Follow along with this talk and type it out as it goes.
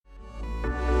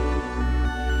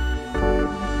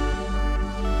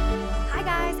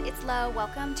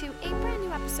Welcome to a brand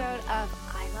new episode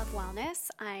of I Love Wellness.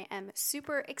 I am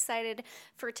super excited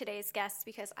for today's guest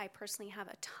because I personally have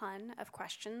a ton of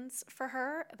questions for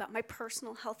her about my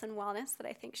personal health and wellness that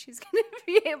I think she's going to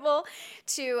be able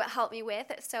to help me with.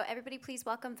 So everybody please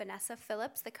welcome Vanessa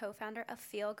Phillips, the co-founder of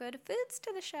Feel Good Foods,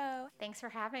 to the show. Thanks for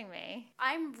having me.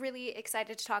 I'm really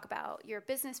excited to talk about your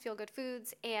business, Feel Good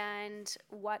Foods, and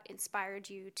what inspired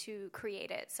you to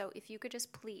create it. So if you could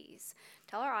just please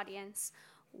tell our audience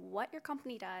what your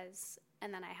company does,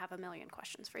 and then I have a million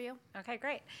questions for you. Okay,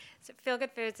 great. So Feel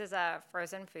Good Foods is a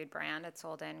frozen food brand. It's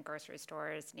sold in grocery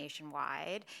stores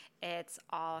nationwide. It's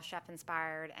all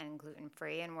chef-inspired and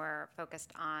gluten-free, and we're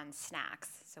focused on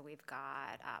snacks. So we've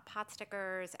got pot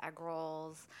stickers, egg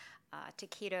rolls,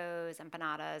 taquitos,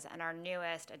 empanadas, and our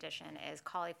newest addition is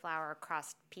cauliflower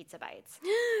crust pizza bites.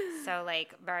 So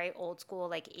like very old school,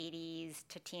 like 80s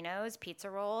Totino's pizza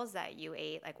rolls that you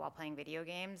ate like while playing video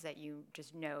games that you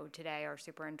just know today are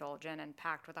super indulgent and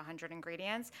packed with 100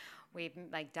 ingredients. We've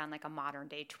like done like a modern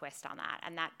day twist on that,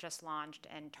 and that just launched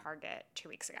in Target 2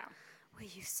 weeks ago. Will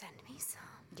you send me some?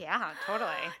 Yeah,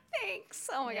 totally. Thanks.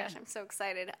 Oh my gosh, I'm so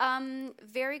excited.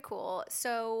 Very cool.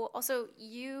 So also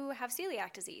you have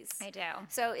celiac disease. I do.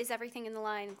 So is everything in the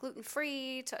line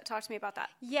gluten-free? Talk to me about that.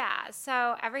 Yeah,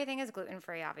 so everything is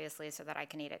gluten-free, obviously, so that I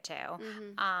can eat it too.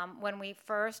 Mm-hmm. When we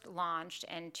first launched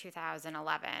in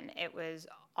 2011, it was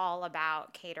all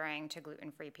about catering to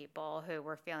gluten-free people who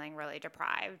were feeling really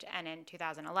deprived. And in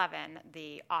 2011,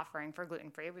 the offering for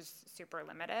gluten-free was super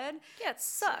limited. Yeah, it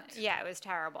sucked. Yeah, it was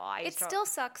terrible. It still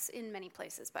sucks in many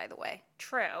places, by the way.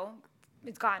 True.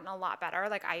 It's gotten a lot better.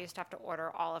 Like I used to have to order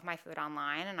all of my food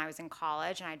online, and I was in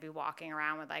college and I'd be walking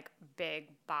around with like big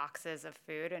boxes of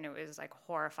food, and it was like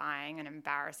horrifying and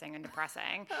embarrassing and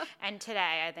depressing. And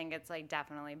today I think it's like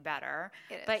definitely better.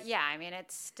 It is. But yeah, I mean,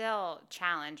 it's still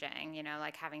challenging, you know,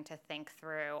 like having to think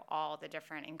through all the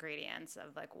different ingredients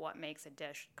of like what makes a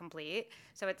dish complete.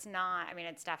 So it's not, I mean,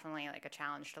 it's definitely like a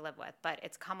challenge to live with, but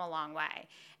it's come a long way.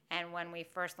 And when we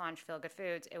first launched Feel Good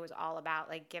Foods, it was all about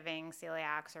like giving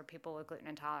celiacs or people with gluten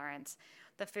intolerance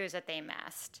the foods that they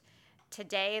missed.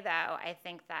 Today, though, I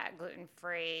think that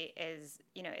gluten-free is,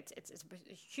 you know, it's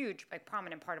a huge, like,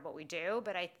 prominent part of what we do.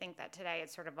 But I think that today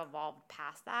it's sort of evolved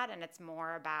past that, and it's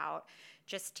more about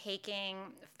just taking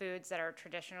foods that are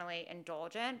traditionally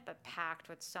indulgent but packed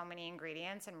with so many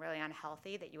ingredients and really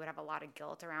unhealthy that you would have a lot of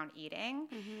guilt around eating,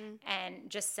 and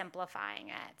just simplifying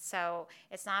it. So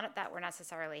it's not that we're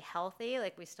necessarily healthy.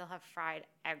 Like, we still have fried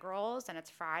egg rolls, and it's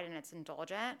fried and it's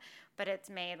indulgent, but it's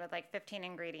made with like 15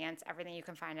 ingredients, everything you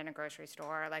can find in a grocery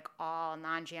store, like all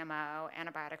non-GMO,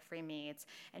 antibiotic-free meats,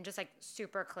 and just like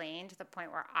super clean to the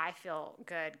point where I feel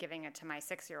good giving it to my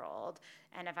 6-year-old.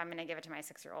 And if I'm going to give it to my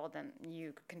 6-year-old, then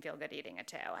you can feel good eating it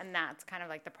too. And that's kind of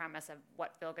like the premise of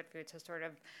what Feel Good Foods has sort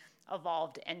of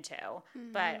evolved into,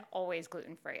 but always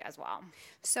gluten-free as well.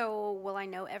 So will I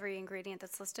know every ingredient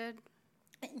that's listed?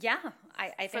 Yeah, I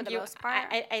think for the most part.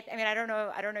 I mean, I don't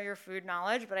know your food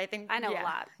knowledge, but I think I know a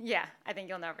lot. Yeah, I think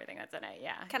you'll know everything that's in it.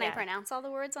 Yeah. Can I pronounce all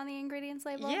the words on the ingredients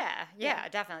label? Yeah,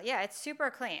 definitely. Yeah, it's super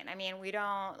clean. I mean, we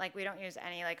don't use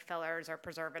any like fillers or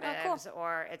preservatives,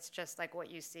 or it's just like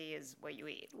what you see is what you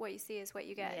eat. What you see is what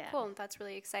you get. Yeah. Cool. That's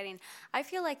really exciting. I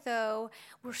feel like though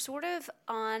we're sort of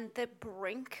on the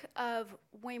brink of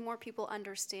way more people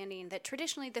understanding that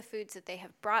traditionally the foods that they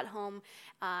have brought home,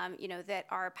 that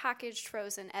are packaged,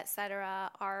 frozen, etc.,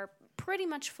 are pretty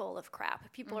much full of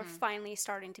crap. People are finally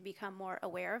starting to become more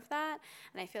aware of that,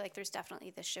 and I feel like there's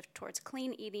definitely this shift towards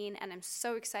clean eating, and I'm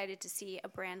so excited to see a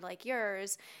brand like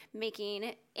yours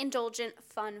making indulgent,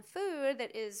 fun food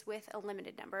that is with a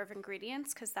limited number of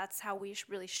ingredients, because that's how we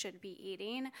really should be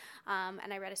eating.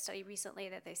 And I read a study recently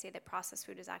that they say that processed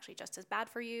food is actually just as bad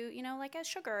for you, like as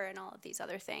sugar and all of these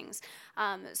other things.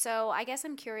 So I guess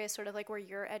I'm curious sort of like where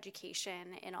your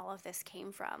education in all of this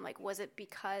came from. Like, was it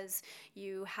because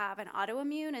you have an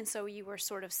autoimmune and so you were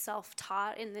sort of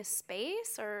self-taught in this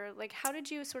space, or like how did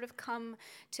you sort of come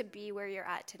to be where you're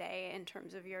at today in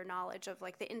terms of your knowledge of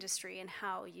like the industry and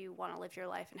how you want to live your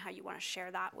life and how you want to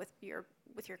share that with your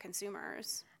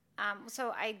consumers? So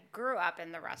I grew up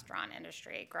in the restaurant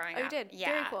industry growing up. Oh, you did?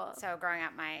 Yeah. Very cool. So growing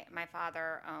up, my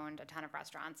father owned a ton of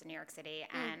restaurants in New York City,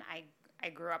 and I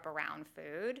grew up around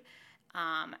food.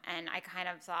 And I kind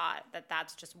of thought that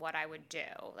that's just what I would do.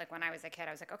 Like when I was a kid,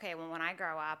 I was like, okay, well, when I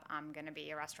grow up, I'm going to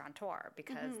be a restaurateur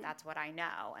because that's what I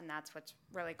know and that's what's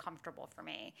really comfortable for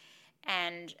me.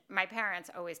 And my parents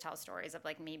always tell stories of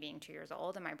like me being 2 years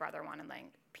old and my brother wanted like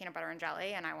peanut butter and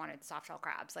jelly and I wanted soft shell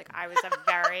crabs. Like I was a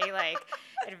very like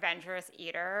adventurous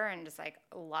eater and just like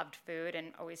loved food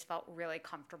and always felt really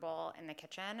comfortable in the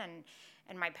kitchen.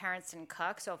 And my parents didn't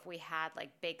cook, so if we had like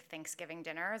big Thanksgiving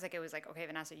dinners, like it was like, okay,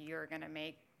 Vanessa, you're gonna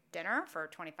make dinner for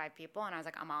 25 people, and I was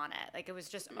like, I'm on it. Like it was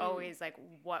just always like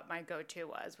what my go-to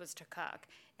was to cook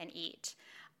and eat.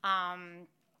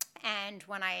 And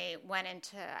when I went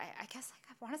into, I guess like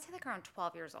I want to say like around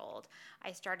 12 years old,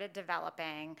 I started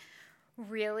developing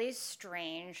really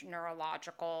strange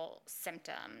neurological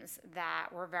symptoms that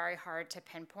were very hard to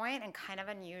pinpoint and kind of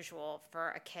unusual for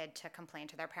a kid to complain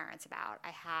to their parents about. I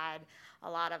had a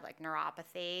lot of like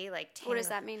neuropathy, like What does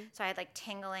that mean? So I had like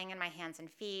tingling in my hands and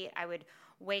feet. I would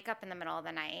wake up in the middle of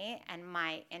the night and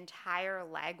my entire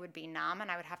leg would be numb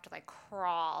and I would have to like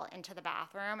crawl into the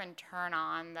bathroom and turn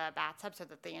on the bathtub so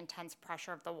that the intense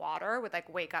pressure of the water would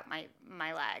like wake up my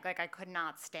leg. Like I could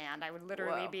not stand. I would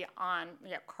literally be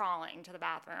crawling to the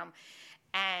bathroom.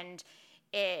 And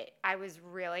I was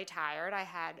really tired. I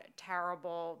had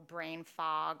terrible brain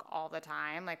fog all the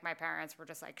time. Like my parents were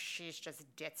just like, she's just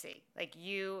ditzy.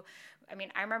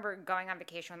 I remember going on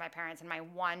vacation with my parents and my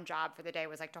one job for the day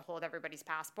was like to hold everybody's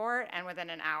passport. And within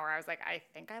an hour, I was like, I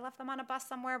think I left them on a bus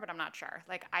somewhere, but I'm not sure.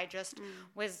 Like I just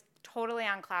was totally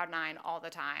on cloud nine all the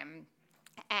time.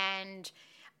 And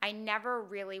I never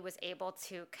really was able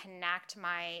to connect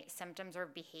my symptoms or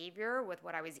behavior with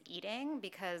what I was eating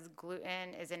because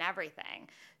gluten is in everything.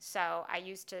 So I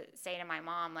used to say to my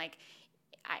mom, like,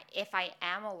 if I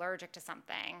am allergic to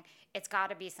something, it's got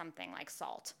to be something like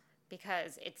salt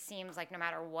because it seems like no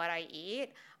matter what I eat,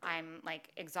 I'm like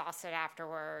exhausted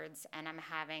afterwards and I'm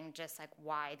having just like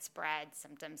widespread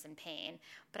symptoms and pain.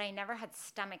 But I never had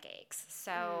stomach aches.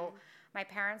 So my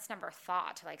parents never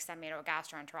thought to like send me to a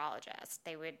gastroenterologist.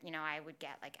 They would, I would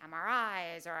get like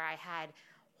MRIs or I had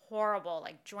horrible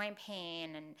like joint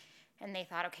pain and they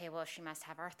thought, okay, well, she must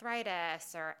have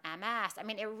arthritis or MS. I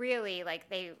mean, it really, like,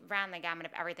 they ran the gamut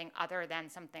of everything other than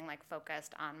something, like,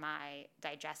 focused on my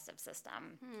digestive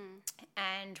system.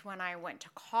 And when I went to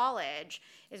college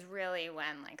is really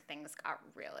when, like, things got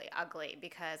really ugly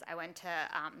because I went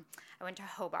to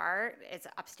Hobart. It's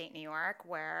upstate New York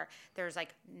where there's,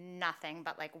 like, nothing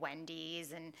but, like,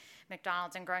 Wendy's and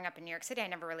McDonald's. And growing up in New York City, I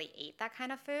never really ate that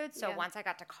kind of food. So once I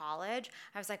got to college,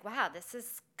 I was like, wow, this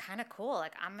is kind of cool.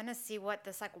 Like, I'm going to see what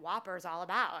this like Whopper is all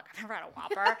about. Like, I've never had a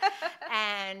Whopper.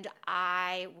 And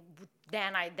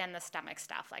then the stomach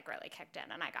stuff like really kicked in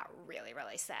and I got really,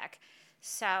 really sick.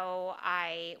 So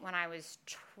when I was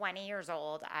 20 years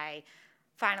old, I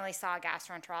finally saw a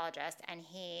gastroenterologist and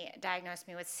he diagnosed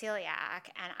me with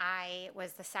celiac and I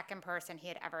was the second person he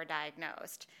had ever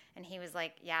diagnosed. And he was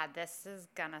like, yeah, this is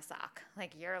gonna suck.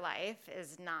 Like your life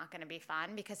is not gonna be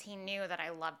fun because he knew that I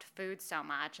loved food so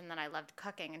much and that I loved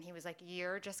cooking. And he was like,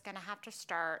 you're just gonna have to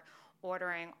start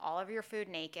ordering all of your food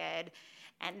naked.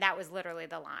 And that was literally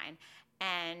the line.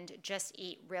 And just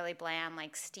eat really bland,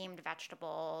 like steamed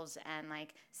vegetables and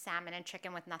like salmon and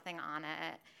chicken with nothing on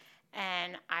it.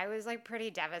 And I was like pretty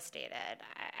devastated.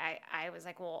 I was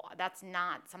like, well, that's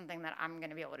not something that I'm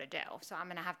going to be able to do. So I'm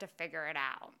going to have to figure it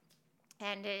out.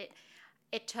 And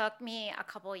it took me a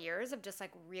couple of years of just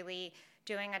like really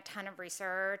doing a ton of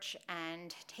research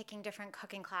and taking different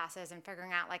cooking classes and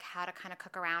figuring out like how to kind of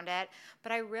cook around it.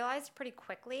 But I realized pretty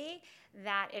quickly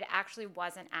that it actually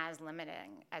wasn't as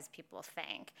limiting as people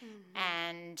think.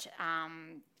 And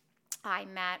I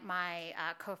met my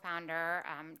co-founder,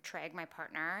 Trig, my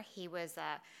partner. He was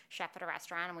a chef at a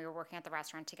restaurant, and we were working at the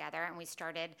restaurant together. And we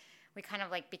kind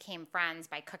of like became friends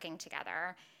by cooking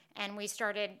together. And we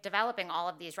started developing all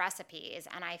of these recipes.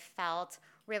 And I felt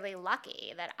really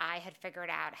lucky that I had figured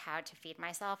out how to feed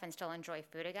myself and still enjoy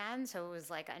food again. So it was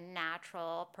like a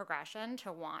natural progression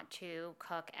to want to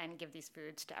cook and give these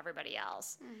foods to everybody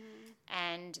else.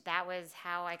 And that was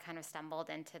how I kind of stumbled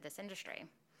into this industry.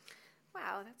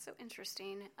 Wow, that's so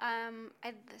interesting.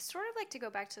 I'd sort of like to go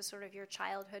back to sort of your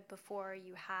childhood before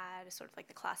you had sort of like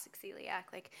the classic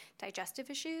celiac, like digestive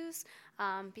issues,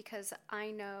 because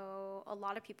I know a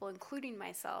lot of people, including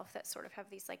myself, that sort of have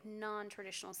these like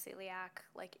non-traditional celiac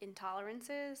like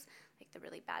intolerances, like the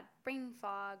really bad brain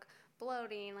fog,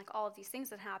 bloating, like all of these things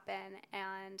that happen.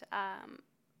 And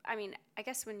I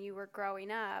guess when you were growing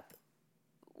up,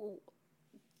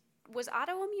 was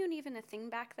autoimmune even a thing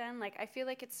back then? Like, I feel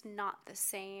like it's not the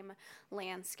same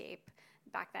landscape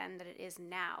back then than it is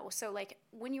now. So like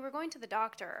when you were going to the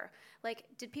doctor, like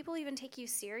did people even take you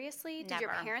seriously? Did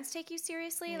your Never. parents take you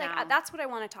seriously? No. Like that's what I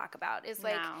want to talk about is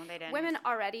like No, they didn't. women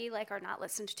already like are not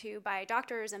listened to by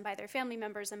doctors and by their family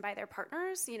members and by their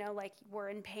partners. You know, like we're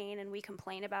in pain and we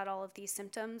complain about all of these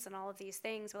symptoms and all of these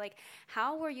things. But like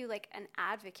how were you like an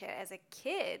advocate as a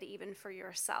kid even for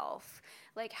yourself?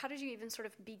 Like how did you even sort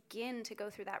of begin to go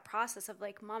through that process of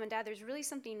like, mom and dad, there's really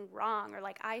something wrong, or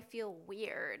like I feel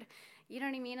weird? You know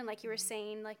what I mean? And like you were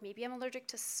saying, like maybe I'm allergic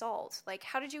to salt. Like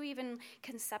how did you even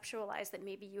conceptualize that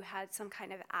maybe you had some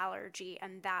kind of allergy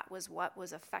and that was what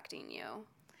was affecting you?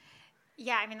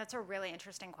 Yeah, I mean, that's a really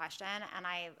interesting question. And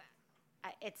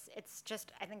it's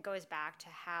just, I think, goes back to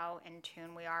how in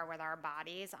tune we are with our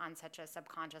bodies on such a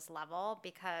subconscious level,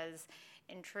 because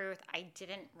in truth, I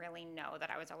didn't really know that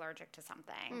I was allergic to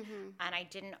something. And I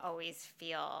didn't always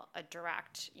feel a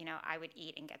direct, I would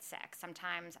eat and get sick.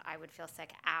 Sometimes I would feel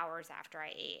sick hours after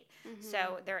I ate.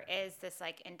 So there is this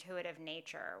like intuitive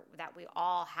nature that we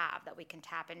all have that we can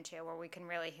tap into where we can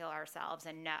really heal ourselves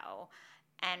and know.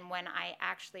 And when I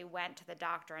actually went to the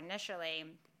doctor initially,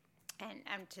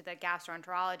 and to the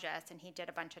gastroenterologist, and he did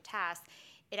a bunch of tests,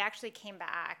 it actually came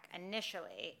back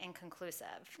initially inconclusive.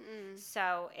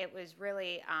 So it was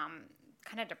really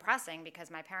kind of depressing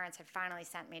because my parents had finally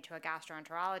sent me to a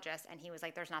gastroenterologist, and he was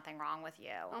like, there's nothing wrong with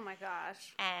you. Oh my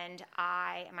gosh. And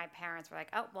my parents were like,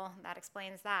 oh, well, that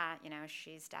explains that.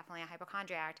 She's definitely a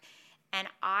hypochondriac. And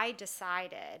I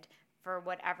decided, for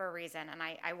whatever reason, and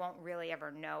I won't really ever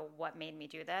know what made me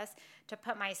do this, to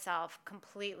put myself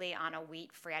completely on a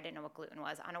wheat-free, I didn't know what gluten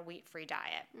was, on a wheat-free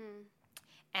diet.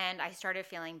 And I started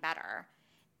feeling better.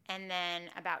 And then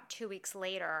about 2 weeks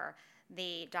later,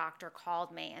 the doctor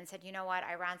called me and said, you know what,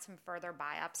 I ran some further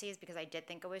biopsies because I did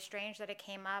think it was strange that it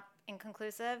came up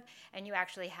inconclusive, and you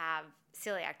actually have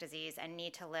celiac disease and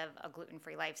need to live a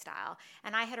gluten-free lifestyle.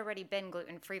 And I had already been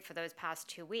gluten-free for those past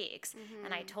 2 weeks.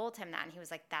 And I told him that, and he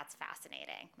was like, that's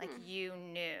fascinating. Like you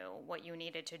knew what you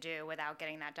needed to do without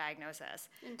getting that diagnosis.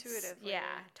 Intuitively. Yeah,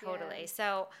 totally. Yeah.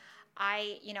 So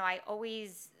I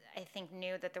always, I think,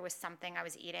 knew that there was something I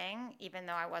was eating, even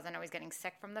though I wasn't always getting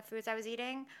sick from the foods I was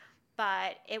eating.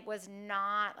 But it was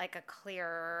not like a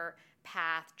clear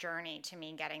path journey to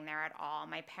me getting there at all.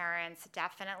 My parents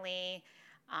definitely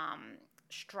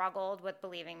struggled with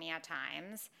believing me at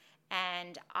times.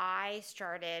 And I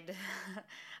started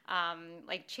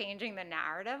like changing the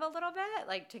narrative a little bit,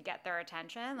 like to get their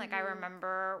attention. Like I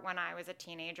remember when I was a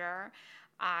teenager,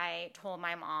 I told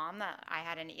my mom that I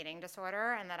had an eating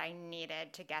disorder and that I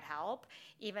needed to get help,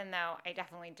 even though I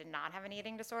definitely did not have an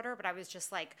eating disorder, but I was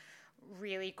just like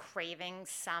really craving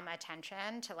some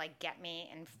attention to like get me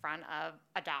in front of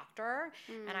a doctor.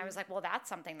 And I was like, well, that's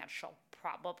something that she'll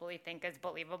probably think is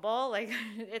believable. Like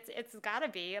it's got to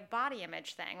be a body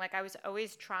image thing. Like I was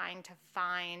always trying to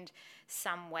find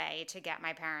some way to get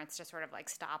my parents to sort of like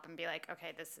stop and be like,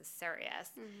 okay, this is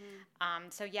serious.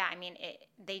 So yeah, I mean,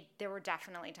 there were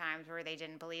definitely times where they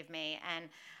didn't believe me. And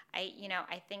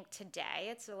I think today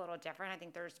it's a little different. I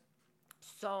think there's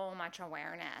so much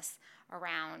awareness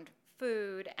around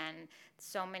food and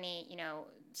so many,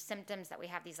 symptoms that we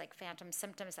have, these like phantom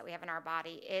symptoms that we have in our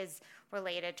body is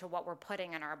related to what we're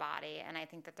putting in our body. And I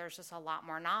think that there's just a lot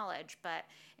more knowledge, but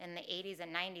in the 80s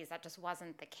and 90s, that just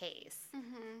wasn't the case.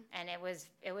 And it was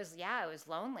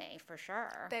lonely for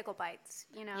sure. Bagel bites,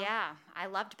 Yeah. I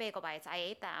loved bagel bites. I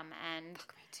ate them, and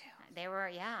me too. they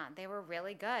were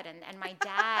really good. And my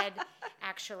dad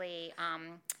actually,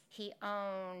 he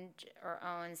owned or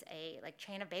owns a like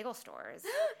chain of bagel stores.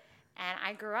 And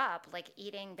I grew up like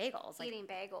eating bagels. Eating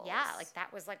bagels. Yeah, like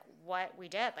that was like what we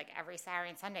did. Like every Saturday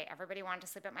and Sunday, everybody wanted to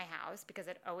sleep at my house because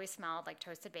it always smelled like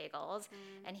toasted bagels.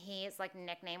 And his like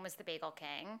nickname was the Bagel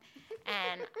King.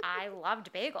 And I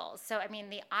loved bagels. So I mean,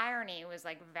 the irony was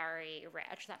like very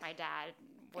rich that my dad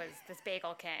was this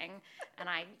Bagel King, and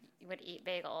I would eat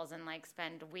bagels and like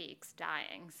spend weeks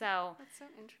dying. So that's so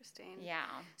interesting. Yeah.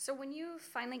 So when you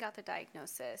finally got the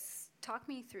diagnosis, talk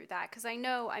me through that, because I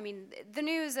know, I mean, the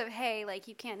news of, hey, like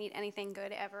you can't eat anything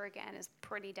good ever again is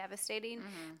pretty devastating.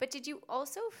 But did you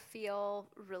also feel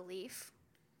relief?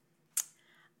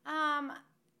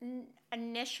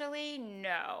 Initially,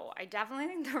 no. I definitely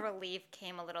think the relief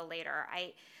came a little later.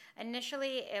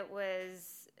 Initially it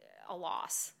was a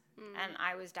loss. And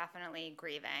I was definitely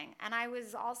grieving. And I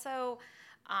was also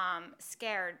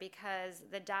scared because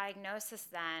the diagnosis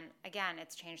then, again,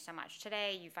 it's changed so much.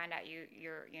 Today, you find out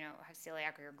you're have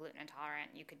celiac or you're gluten intolerant.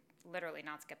 You could literally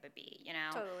not skip a beat,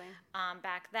 Totally.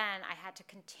 Back then, I had to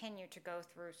continue to go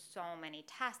through so many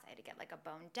tests. I had to get like a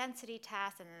bone density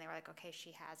test, and then they were like, okay,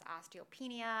 she has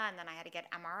osteopenia, and then I had to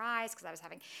get MRIs because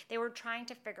they were trying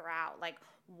to figure out like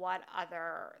what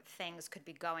other things could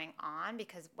be going on,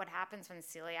 because what happens when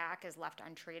celiac is left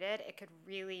untreated, it could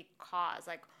really cause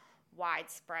like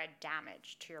widespread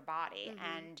damage to your body.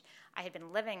 And I had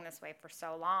been living this way for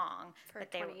so long for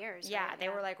 20 years. Yeah, right? They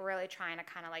were like really trying to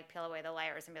kind of like peel away the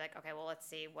layers and be like, okay, well, let's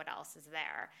see what else is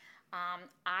there.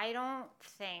 I don't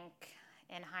think,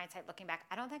 in hindsight looking back,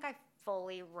 I don't think I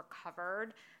fully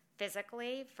recovered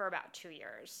physically for about 2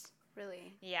 years.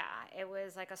 Really? Yeah, it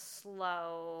was like a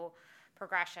slow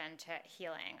progression to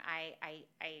healing.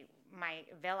 My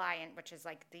villi, which is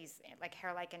like these like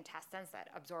hair-like intestines that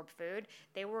absorb food,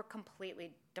 they were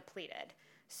completely depleted.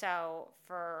 So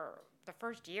for the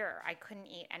first year, I couldn't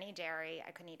eat any dairy,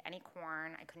 I couldn't eat any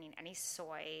corn, I couldn't eat any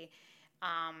soy.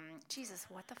 Jesus,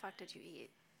 what the fuck did you eat?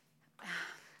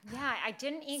 Yeah, I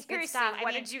didn't eat Seriously, good stuff.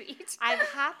 what did you eat? I've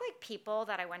had like people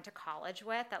that I went to college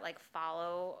with that like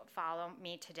follow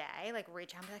me today, like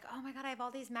reach out and be like, oh my God, I have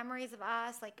all these memories of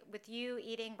us, like with you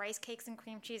eating rice cakes and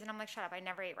cream cheese. And I'm like, shut up, I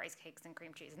never ate rice cakes and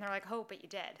cream cheese. And they're like, oh, but you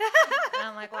did. And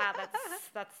I'm like, wow,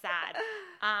 that's sad.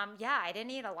 Yeah, I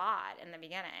didn't eat a lot in the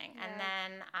beginning. Yeah. And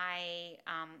then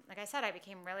like I said, I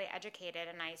became really educated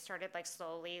and I started like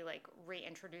slowly like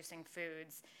reintroducing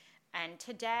foods. And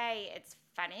today, it's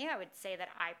funny, I would say that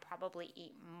I probably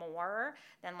eat more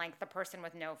than like the person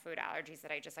with no food allergies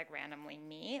that I just like randomly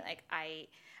meet. Like I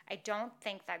don't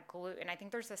think that gluten, I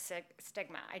think there's a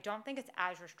stigma. I don't think it's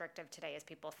as restrictive today as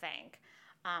people think.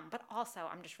 But also,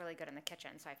 I'm just really good in the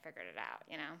kitchen, so I figured it out,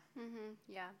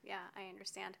 Yeah, I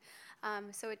understand.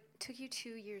 So it took you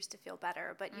 2 years to feel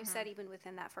better, but you said even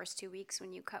within that first 2 weeks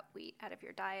when you cut wheat out of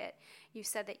your diet, you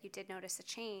said that you did notice a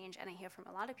change. And I hear from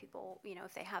a lot of people,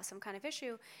 if they have some kind of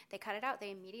issue, they cut it out, they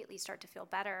immediately start to feel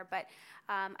better. But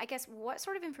I guess what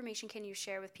sort of information can you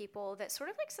share with people that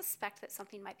sort of like suspect that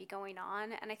something might be going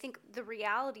on? And I think the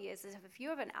reality is if you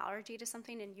have an allergy to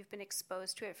something and you've been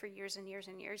exposed to it for years and years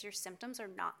and years, your symptoms are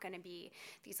not going to be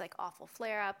these like awful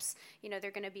flare-ups.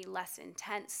 They're going to be less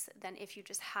intense than if you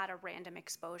just had a random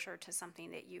exposure to something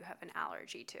that you have an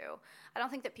allergy to. I don't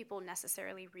think that people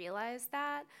necessarily realize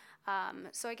that.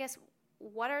 So I guess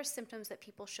what are symptoms that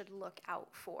people should look out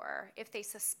for if they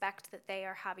suspect that they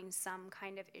are having some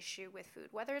kind of issue with food,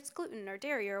 whether it's gluten or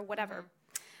dairy or whatever?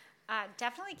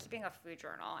 Definitely keeping a food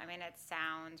journal. I mean, it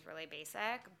sounds really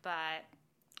basic, but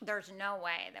there's no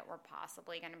way that we're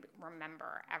possibly going to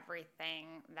remember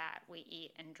everything that we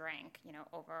eat and drink,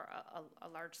 over a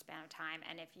large span of time.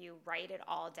 And if you write it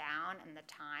all down and the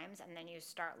times, and then you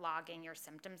start logging your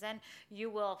symptoms in,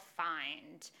 you will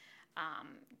find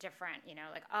different,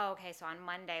 like, oh, okay, so on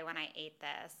Monday when I ate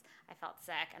this, I felt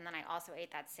sick. And then I also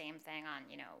ate that same thing on,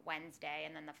 Wednesday.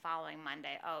 And then the following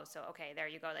Monday, oh, so, okay, there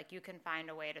you go. Like, you can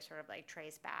find a way to sort of like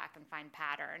trace back and find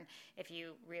pattern if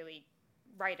you really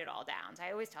write it all down. So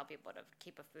I always tell people to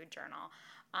keep a food journal.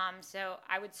 So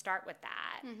I would start with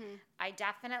that. I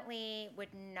definitely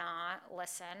would not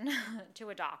listen to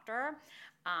a doctor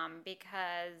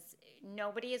because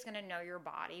nobody is going to know your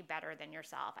body better than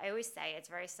yourself. I always say it's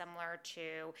very similar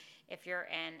to if you're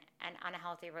in an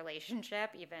unhealthy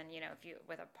relationship, even, if you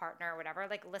with a partner or whatever,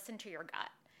 like listen to your gut.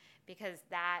 Because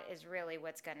that is really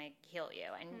what's going to heal you.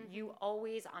 And you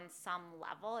always, on some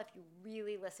level, if you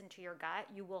really listen to your gut,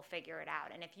 you will figure it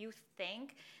out. And if you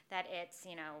think that it's,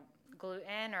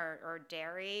 gluten or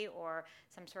dairy or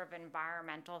some sort of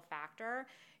environmental factor,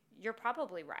 you're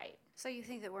probably right. So you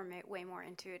think that we're way more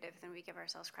intuitive than we give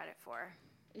ourselves credit for?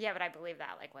 Yeah, but I believe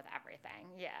that like with everything.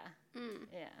 Yeah.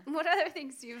 Yeah. What other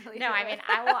things do you believe? No, I mean,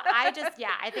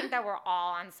 I think that we're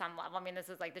all on some level. I mean,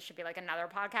 this should be like another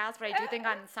podcast, but I do think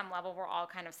on some level we're all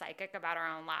kind of psychic about our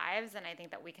own lives. And I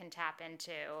think that we can tap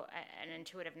into an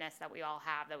intuitiveness that we all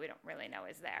have that we don't really know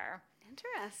is there.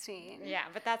 Interesting. Yeah,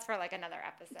 but that's for like another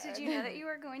episode. Did you know that you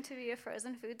were going to be a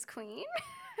frozen foods queen?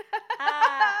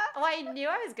 Well, I knew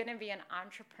I was going to be an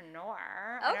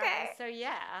entrepreneur. Okay. So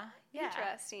yeah.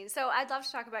 Interesting. So I'd love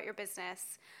to talk about your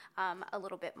business a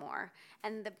little bit more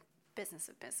and the business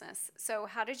of business. So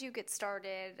how did you get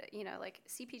started? Like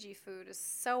CPG food is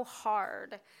so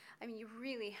hard. I mean, you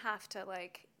really have to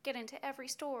like get into every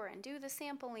store and do the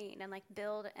sampling and like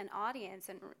build an audience,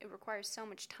 and it requires so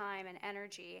much time and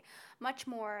energy, much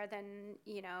more than,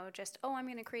 you know, just, oh, I'm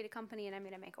going to create a company and I'm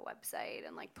going to make a website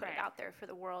and like put it out there for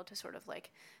the world to sort of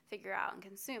like figure out and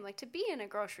consume. Like to be in a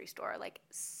grocery store, like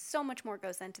so much more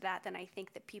goes into that than I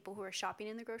think that people who are shopping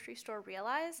in the grocery store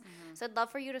realize. So I'd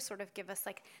love for you to sort of give us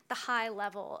like the high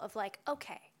level of like,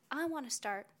 okay, I want to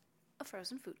start a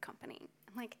frozen food company.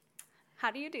 I'm like, how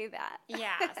do you do that?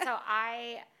 Yeah, so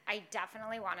I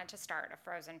definitely wanted to start a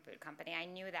frozen food company. I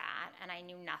knew that, and I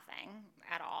knew nothing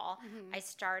at all. I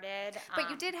started...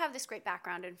 But you did have this great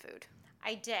background in food.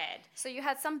 I did. So you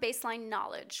had some baseline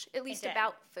knowledge, at least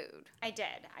about food. I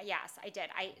did. Yes, I did.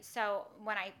 So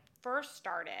when I first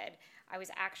started, I was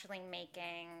actually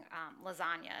making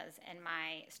lasagnas in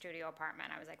my studio apartment.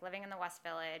 I was like living in the West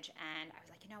Village, and I was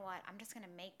like, you know what? I'm just going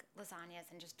to make lasagnas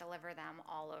and just deliver them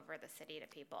all over the city to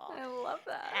people. I love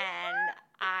that. And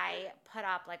I put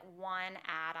up like one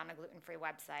ad on a gluten-free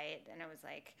website, and it was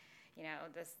like, you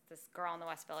know, this girl in the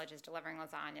West Village is delivering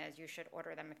lasagnas. You should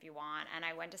order them if you want. And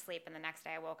I went to sleep, and the next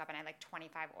day I woke up and I had like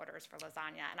 25 orders for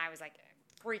lasagna, and I was like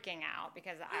freaking out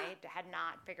because I had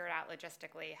not figured out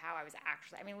logistically how I was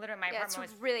actually. I mean, literally, my apartment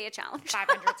was really a challenge.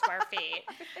 500 square feet,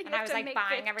 and I was like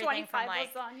buying everything from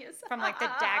like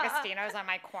the D'Agostino's on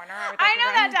my corner. I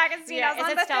know that D'Agostino's.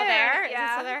 Is it still there? Yeah. Is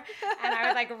it still there? And I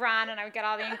would like run, and I would get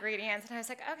all the ingredients, and I was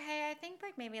like, okay, I think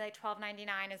like maybe like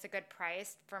 $12.99 is a good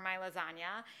price for my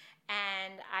lasagna.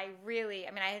 And I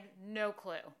had no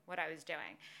clue what I was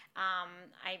doing. I'm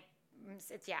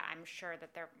sure that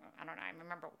I don't know. I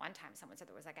remember one time someone said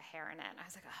there was like a hairnet, and I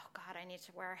was like, oh God, I need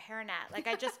to wear a hairnet. Like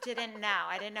I just didn't know.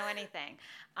 I didn't know anything.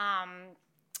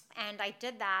 And I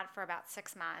did that for about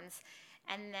 6 months.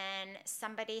 And then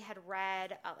somebody had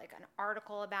read like an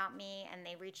article about me, and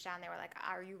they reached out and they were like,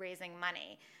 are you raising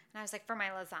money? And I was like, for my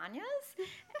lasagnas?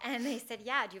 And they said,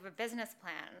 yeah, do you have a business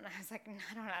plan? And I was like,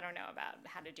 I don't know about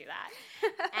how to do that.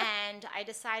 And I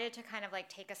decided to kind of like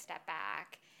take a step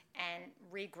back and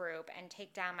regroup and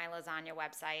take down my lasagna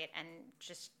website and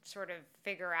just sort of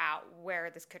figure out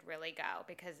where this could really go,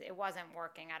 because it wasn't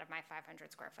working out of my 500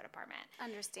 square foot apartment.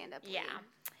 Understandably. Yeah.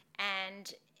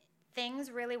 And things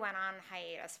really went on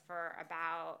hiatus for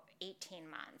about 18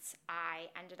 months. I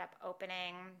ended up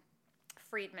opening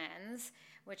Friedman's,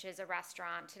 which is a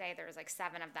restaurant. Today there's like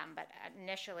 7 of them, but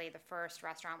initially the first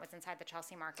restaurant was inside the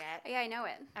Chelsea Market. Yeah, I know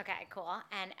it. Okay, cool.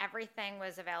 And everything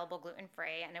was available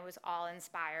gluten-free, and it was all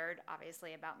inspired,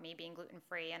 obviously, about me being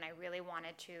gluten-free, and I really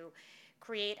wanted to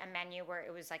create a menu where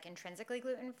it was like intrinsically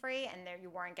gluten-free, and there you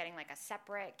weren't getting like a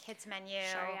separate kids menu.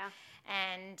 Sure, yeah.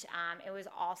 And it was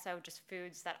also just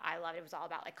foods that I loved. It was all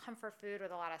about like comfort food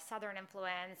with a lot of Southern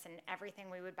influence, and everything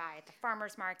we would buy at the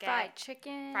farmer's market. Fried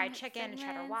chicken,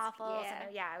 cheddar waffles.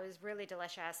 Yeah. And it was really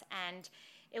delicious. And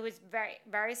it was very,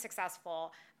 very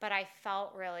successful, but I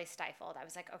felt really stifled. I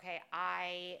was like, okay,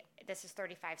 this is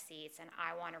 35 seats, and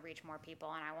I want to reach more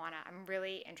people, and I'm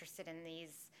really interested in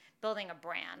building a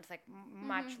brand, like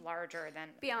much larger than...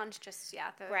 Beyond just,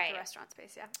 the restaurant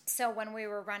space, yeah. So when we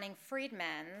were running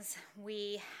Friedman's,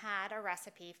 we had a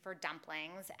recipe for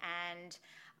dumplings, and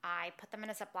I put them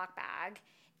in a Ziploc bag,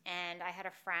 and I had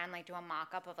a friend like do a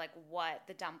mock-up of like what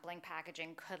the dumpling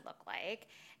packaging could look like.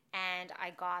 And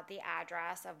I got the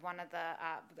address of one of the,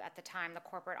 at the time, the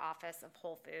corporate office of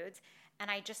Whole Foods,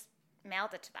 and I just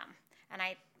mailed it to them. And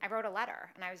I wrote a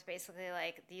letter, and I was basically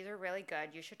like, these are really good.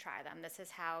 You should try them. This is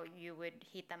how you would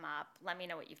heat them up. Let me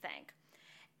know what you think.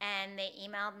 And they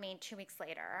emailed me 2 weeks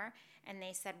later, and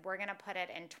they said, we're going to put it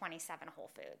in 27 Whole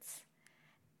Foods.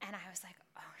 And I was like,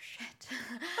 oh, shit.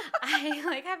 I,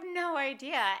 like, have no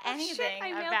idea anything I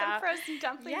about... mailed them frozen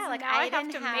dumplings, yeah, like, now I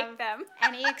didn't have to make them.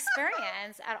 any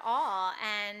experience at all.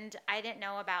 And I didn't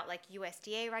know about, like,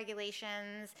 USDA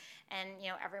regulations. And, you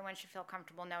know, everyone should feel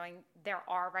comfortable knowing there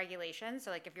are regulations.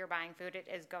 So, like, if you're buying food, it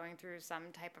is going through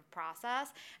some type of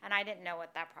process. And I didn't know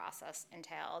what that process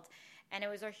entailed. And it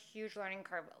was a huge learning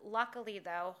curve. Luckily,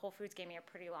 though, Whole Foods gave me a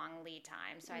pretty long lead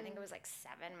time. So I think it was like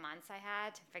 7 months I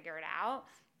had to figure it out.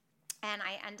 And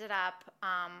I ended up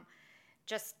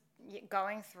just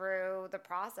going through the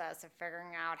process of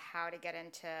figuring out how to get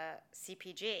into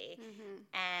CPG.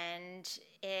 And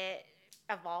it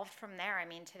evolved from there. I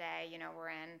mean, today, you know, we're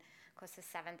in close to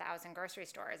 7,000 grocery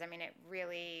stores. I mean,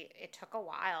 it took a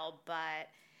while, but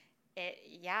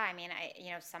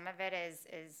some of it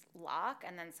is luck,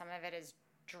 and then some of it is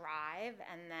drive,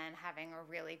 and then having a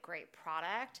really great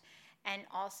product. And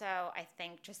also, I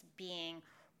think just being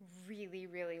really,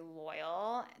 really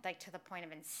loyal, like to the point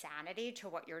of insanity to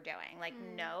what you're doing. Like,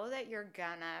 know that you're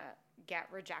gonna get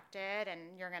rejected and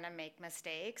you're going to make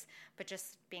mistakes, but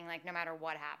just being like, no matter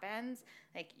what happens,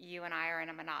 like you and I are in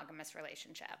a monogamous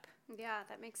relationship. Yeah,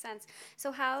 that makes sense.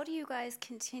 So how do you guys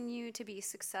continue to be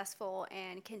successful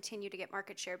and continue to get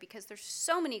market share? Because there's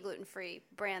so many gluten-free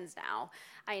brands now.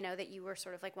 I know that you were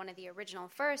sort of like one of the original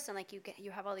first, and like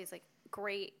you have all these like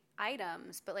great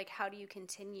items, but like how do you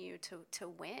continue to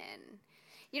win?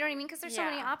 You know what I mean? Because there's so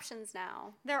many options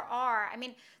now. There are. I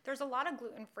mean, there's a lot of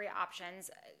gluten-free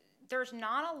options. There's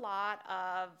not a lot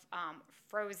of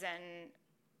frozen,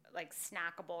 like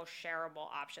snackable, shareable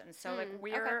options. So like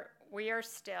we are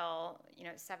still,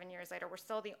 7 years later, we're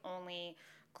still the only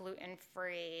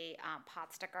gluten-free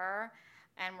pot sticker,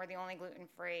 and we're the only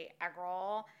gluten-free egg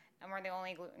roll, and we're the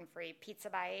only gluten-free pizza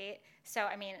bite. So,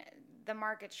 I mean, the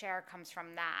market share comes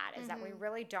from that, is that we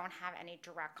really don't have any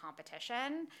direct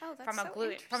competition from a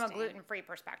gluten-free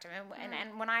perspective.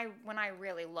 And when I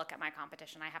really look at my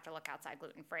competition, I have to look outside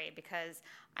gluten-free because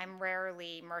I'm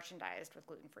rarely merchandised with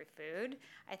gluten-free food.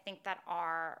 I think that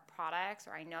our products,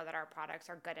 or I know that our products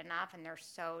are good enough and they're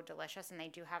so delicious and they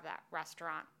do have that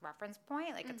restaurant reference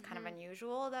point. Like it's kind of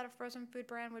unusual that a frozen food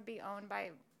brand would be owned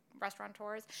by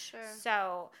restaurateurs. Sure.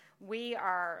 So we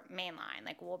are mainline,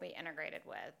 like we'll be integrated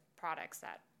with products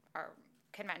that are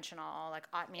conventional, like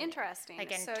interesting.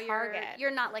 Like in so Target. You're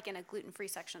not like in a gluten-free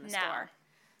section of the store.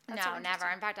 That's no, never.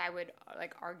 In fact, I would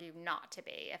like argue not to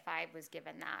be if I was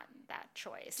given that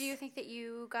choice. Do you think that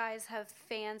you guys have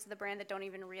fans of the brand that don't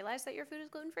even realize that your food is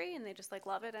gluten-free and they just like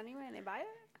love it anyway and they buy it?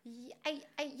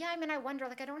 I mean, I wonder,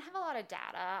 like, I don't have a lot of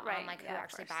data on, like, who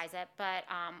actually buys it, but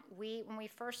when we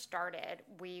first started,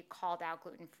 we called out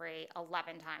gluten-free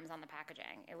 11 times on the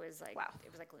packaging. It was like,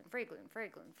 It was like gluten-free, gluten-free,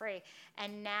 gluten-free,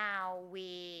 and now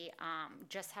we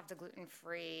just have the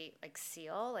gluten-free, like,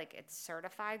 seal, like, it's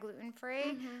certified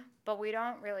gluten-free, but we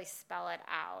don't really spell it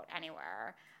out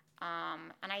anywhere,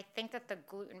 and I think that the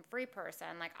gluten-free person,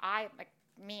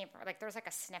 there's like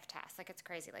a sniff test. Like it's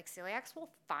crazy. Like celiacs will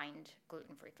find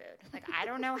gluten-free food. Like I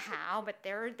don't know how, but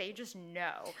they just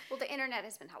know. Well, the internet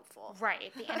has been helpful.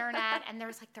 Right. The internet, and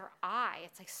there's like their eye.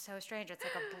 It's like so strange. It's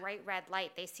like a bright red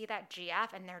light. They see that GF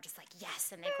and they're just like,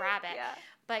 yes, and they grab it. Yeah.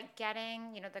 But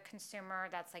getting, the consumer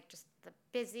that's like just the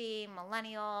busy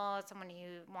millennial, someone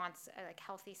who wants like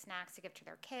healthy snacks to give to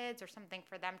their kids or something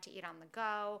for them to eat on the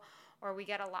go, or we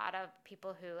get a lot of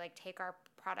people who like take our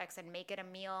products and make it a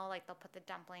meal, like they'll put the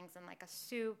dumplings in like a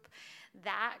soup.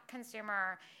 That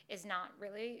consumer is not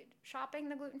really shopping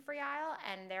the gluten-free aisle,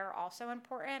 and they're also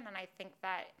important. And I think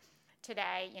that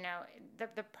today,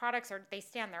 the products they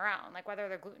stand their own, like whether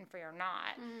they're gluten-free or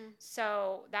not.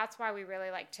 So that's why we really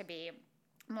like to be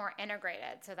more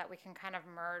integrated, so that we can kind of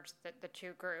merge the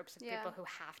two groups of people who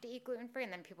have to eat gluten-free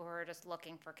and then people who are just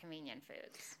looking for convenient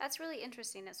foods. That's really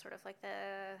interesting. It's sort of like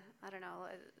a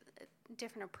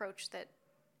different approach that,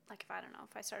 like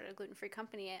if I started a gluten-free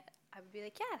company, I would be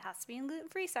like, yeah, it has to be in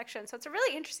gluten-free section. So it's a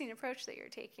really interesting approach that you're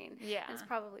taking. Yeah. And it's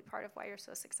probably part of why you're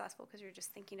so successful, because you're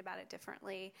just thinking about it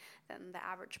differently than the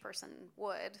average person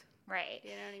would. Right.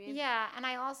 You know what I mean? Yeah. And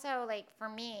I also, like, for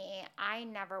me, I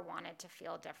never wanted to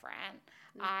feel different.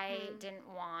 I didn't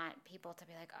want people to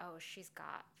be like, oh, she's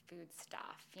got food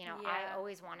stuff. I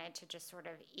always wanted to just sort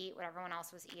of eat what everyone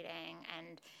else was eating.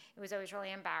 And it was always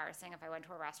really embarrassing if I went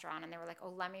to a restaurant and they were like,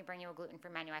 oh, let me bring you a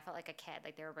gluten-free menu. I felt like a kid,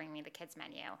 like they were bringing me the kids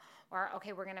menu. Or,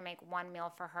 okay, we're going to make one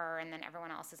meal for her and then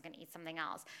everyone else is going to eat something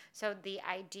else. So the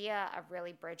idea of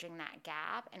really bridging that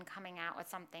gap and coming out with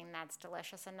something that's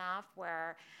delicious enough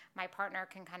where my partner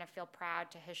can kind of feel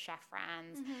proud to his chef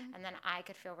friends, and then I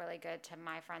could feel really good to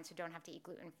my friends who don't have to eat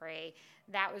gluten-free,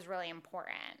 that was really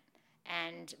important.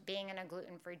 And being in a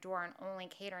gluten-free door and only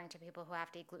catering to people who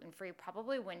have to eat gluten-free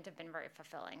probably wouldn't have been very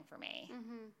fulfilling for me.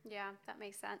 Yeah, that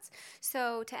makes sense.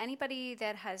 So to anybody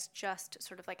that has just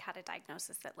sort of like had a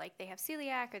diagnosis that like they have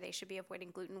celiac or they should be avoiding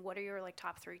gluten, what are your like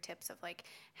top 3 tips of like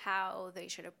how they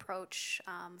should approach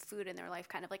food in their life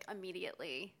kind of like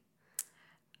immediately?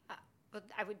 But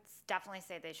I would definitely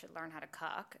say they should learn how to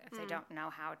cook if they don't know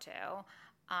how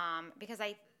to. Because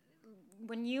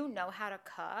when you know how to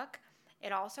cook,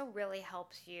 it also really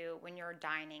helps you when you're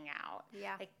dining out.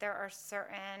 Yeah. Like there are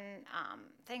certain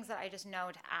things that I just know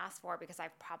to ask for because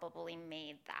I've probably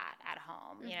made that at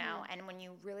home, and when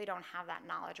you really don't have that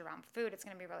knowledge around food, it's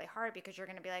going to be really hard because you're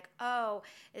going to be like, oh,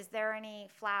 is there any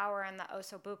flour in the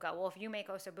ossobuco? Well, if you make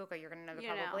ossobuco, you're going to know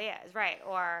there probably is, right?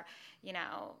 Or,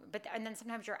 and then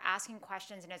sometimes you're asking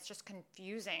questions and it's just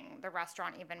confusing the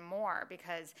restaurant even more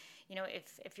because,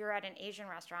 if you're at an Asian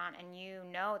restaurant and you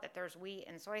know that there's wheat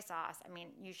and soy sauce, I mean,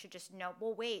 you should just know,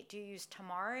 well, wait, do you use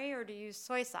tamari or do you use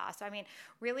soy sauce? So, I mean,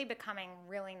 really becoming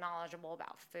really knowledgeable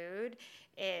about food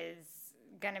is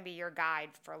going to be your guide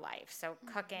for life. So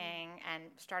cooking and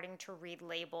starting to read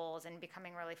labels and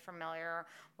becoming really familiar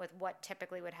with what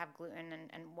typically would have gluten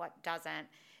and what doesn't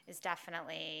is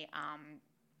definitely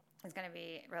is going to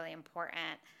be really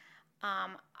important.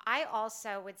 I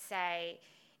also would say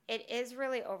it is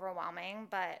really overwhelming,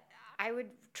 but I would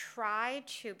try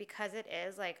to, because it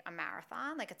is like a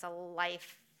marathon, like it's a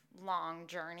lifelong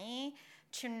journey,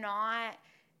 to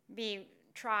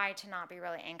try to not be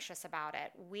really anxious about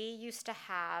it. We used to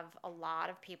have a lot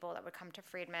of people that would come to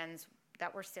Friedman's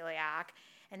that were celiac,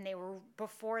 and they were,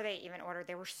 before they even ordered,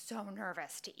 they were so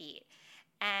nervous to eat.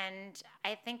 And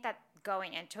I think that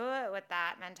going into it with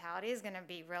that mentality is going to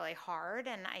be really hard.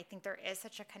 And I think there is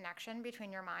such a connection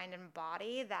between your mind and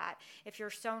body that if you're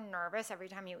so nervous every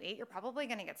time you eat, you're probably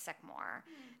going to get sick more.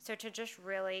 So to just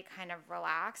really kind of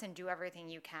relax and do everything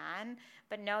you can,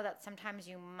 but know that sometimes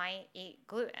you might eat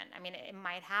gluten. I mean, it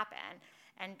might happen.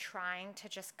 And trying to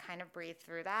just kind of breathe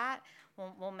through that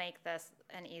will make this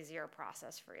an easier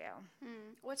process for you.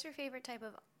 What's your favorite type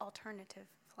of alternative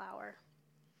flour?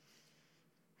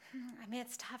 I mean,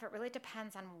 it's tough. It really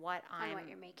depends on what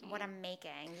you're making. What I'm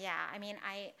making. Yeah. I mean,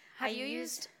 Have you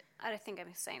used, I think I'm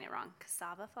saying it wrong,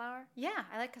 cassava flour? Yeah,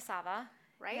 I like cassava.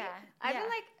 Right? Yeah. I've been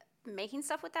like making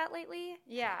stuff with that lately.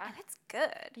 Yeah. And it's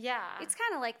good. Yeah. It's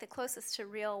kind of like the closest to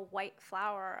real white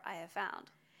flour I have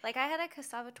found. Like I had a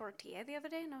cassava tortilla the other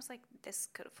day and I was like, this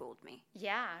could have fooled me.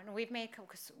 Yeah. And we've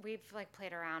like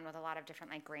played around with a lot of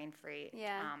different like grain-free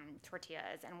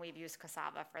tortillas, and we've used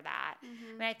cassava for that.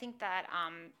 I mean, I think that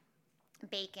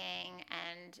baking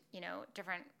and,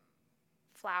 different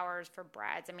flours for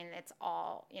breads, I mean, it's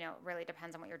all, really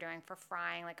depends on what you're doing. For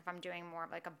frying, like if I'm doing more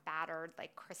of like a battered,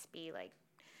 like crispy, like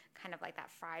kind of like that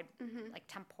fried like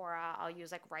tempura, I'll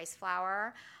use like rice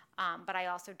flour. But I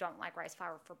also don't like rice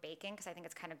flour for baking because I think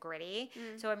it's kind of gritty.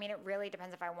 So, I mean, it really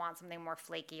depends if I want something more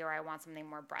flaky or I want something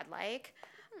more bread-like.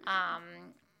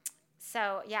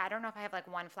 So, yeah, I don't know if I have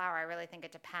like one flour. I really think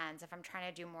it depends. If I'm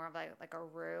trying to do more of like a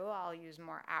roux, I'll use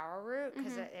more arrowroot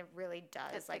because it really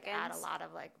does like add a lot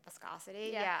of like viscosity.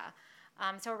 Yeah.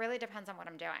 So it really depends on what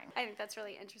I'm doing. I think that's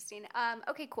really interesting.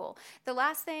 Okay, cool. The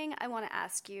last thing I want to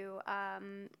ask you,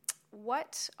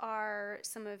 what are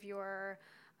some of your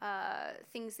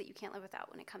things that you can't live without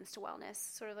when it comes to wellness?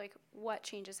 Sort of like what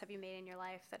changes have you made in your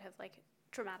life that have like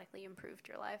dramatically improved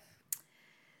your life?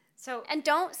 So, and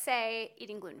don't say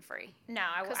eating gluten-free. No,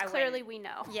 I because clearly we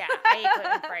know. Yeah, I eat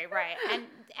gluten-free, right?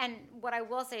 And what I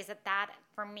will say is that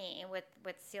for me with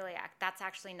celiac, that's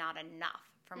actually not enough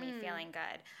for me feeling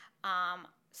good.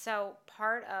 So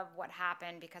part of what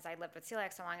happened because I lived with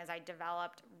celiac so long is I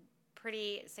developed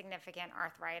pretty significant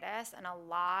arthritis and a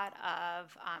lot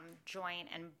of joint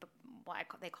and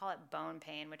they call it bone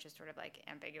pain, which is sort of like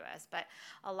ambiguous, but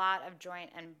a lot of joint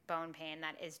and bone pain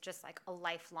that is just like a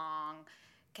lifelong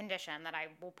condition that I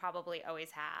will probably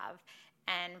always have.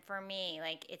 And for me,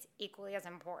 like it's equally as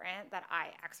important that I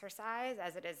exercise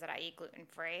as it is that I eat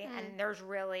gluten-free. And there's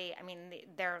really, I mean,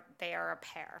 they are a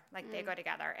pair. Like they go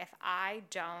together. If I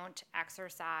don't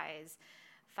exercise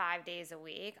 5 days a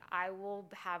week, I will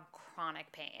have chronic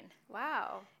pain.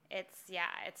 Wow. It's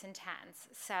intense.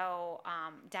 So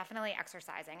definitely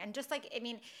exercising. And just like, I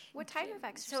mean. What type of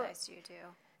exercise do you do?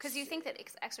 Because you think that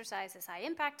exercise is high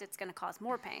impact, it's going to cause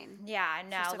more pain. Yeah,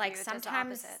 no. Like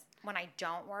sometimes when I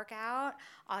don't work out,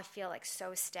 I'll feel like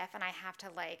so stiff and I have to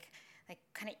like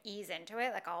kind of ease into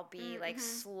it. Like I'll be like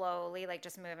slowly like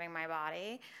just moving my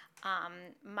body.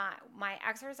 My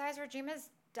exercise regime has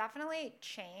definitely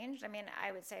changed. I mean,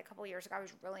 I would say a couple of years ago I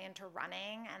was really into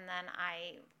running and then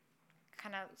I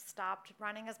kind of stopped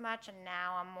running as much and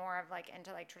now I'm more of like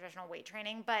into like traditional weight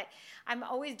training, but I'm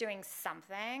always doing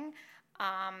something.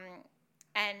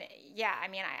 And yeah, I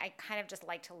mean, I kind of just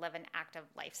like to live an active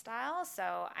lifestyle.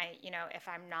 So if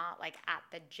I'm not like at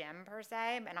the gym per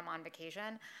se and I'm on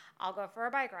vacation, I'll go for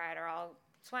a bike ride or I'll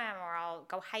swim or I'll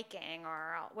go hiking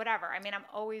or whatever. I mean, I'm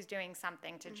always doing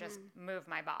something to just move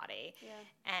my body. Yeah.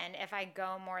 And if I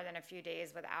go more than a few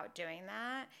days without doing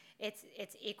that, it's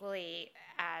equally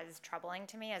as troubling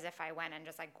to me as if I went and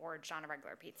just like gorged on a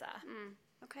regular pizza.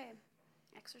 Okay.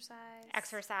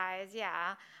 Exercise,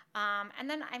 yeah. And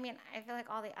then, I mean, I feel like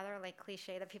all the other like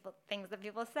cliche things that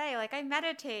people say, like I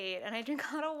meditate and I drink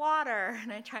a lot of water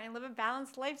and I try and live a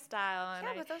balanced lifestyle. And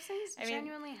but those things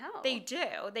genuinely help. They do.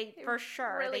 They for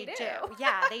sure. Really they do.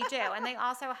 Yeah, they do. And they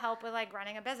also help with like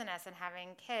running a business and having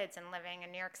kids and living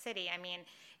in New York City. I mean,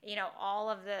 all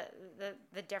of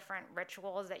the different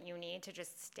rituals that you need to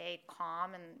just stay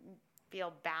calm and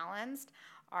feel balanced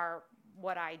are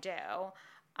what I do.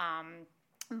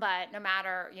 But no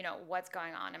matter, what's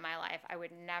going on in my life, I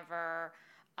would never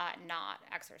not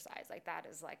exercise. Like that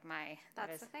is like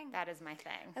That's the thing. That is my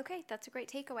thing. Okay, that's a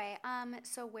great takeaway.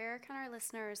 So where can our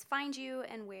listeners find you,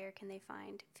 and where can they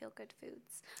find Feel Good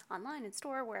Foods? Online, in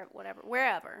store,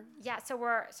 wherever. Yeah, so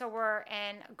we're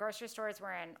in grocery stores.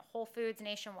 We're in Whole Foods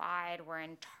nationwide. We're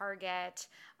in Target.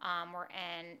 We're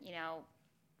in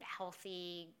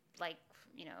healthy, like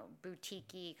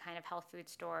boutique-y kind of health food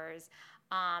stores.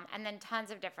 And then tons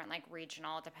of different like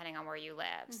regional, depending on where you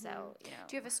live. Mm-hmm. So,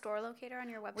 do you have a store locator on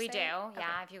your website? We do. Yeah. Okay.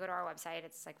 If you go to our website,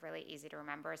 it's like really easy to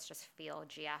remember. It's just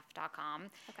feelgf.com.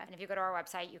 Okay. And if you go to our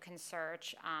website, you can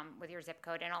search with your zip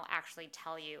code, and it'll actually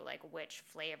tell you like which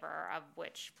flavor of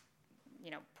which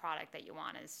product that you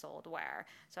want is sold where.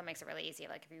 So it makes it really easy.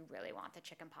 Like if you really want the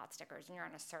chicken pot stickers and you're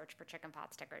on a search for chicken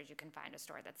pot stickers, you can find a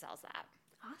store that sells that.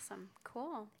 Awesome.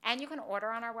 Cool. And you can order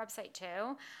on our website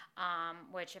too,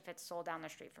 which if it's sold down the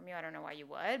street from you, I don't know why you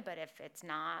would, but if it's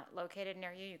not located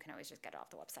near you, you can always just get it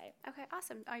off the website. Okay,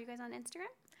 awesome. Are you guys on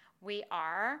Instagram? We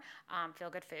are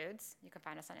Feel Good Foods. You can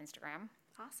find us on Instagram.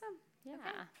 Awesome. Yeah.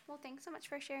 Okay. Well, thanks so much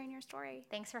for sharing your story.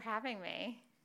 Thanks for having me.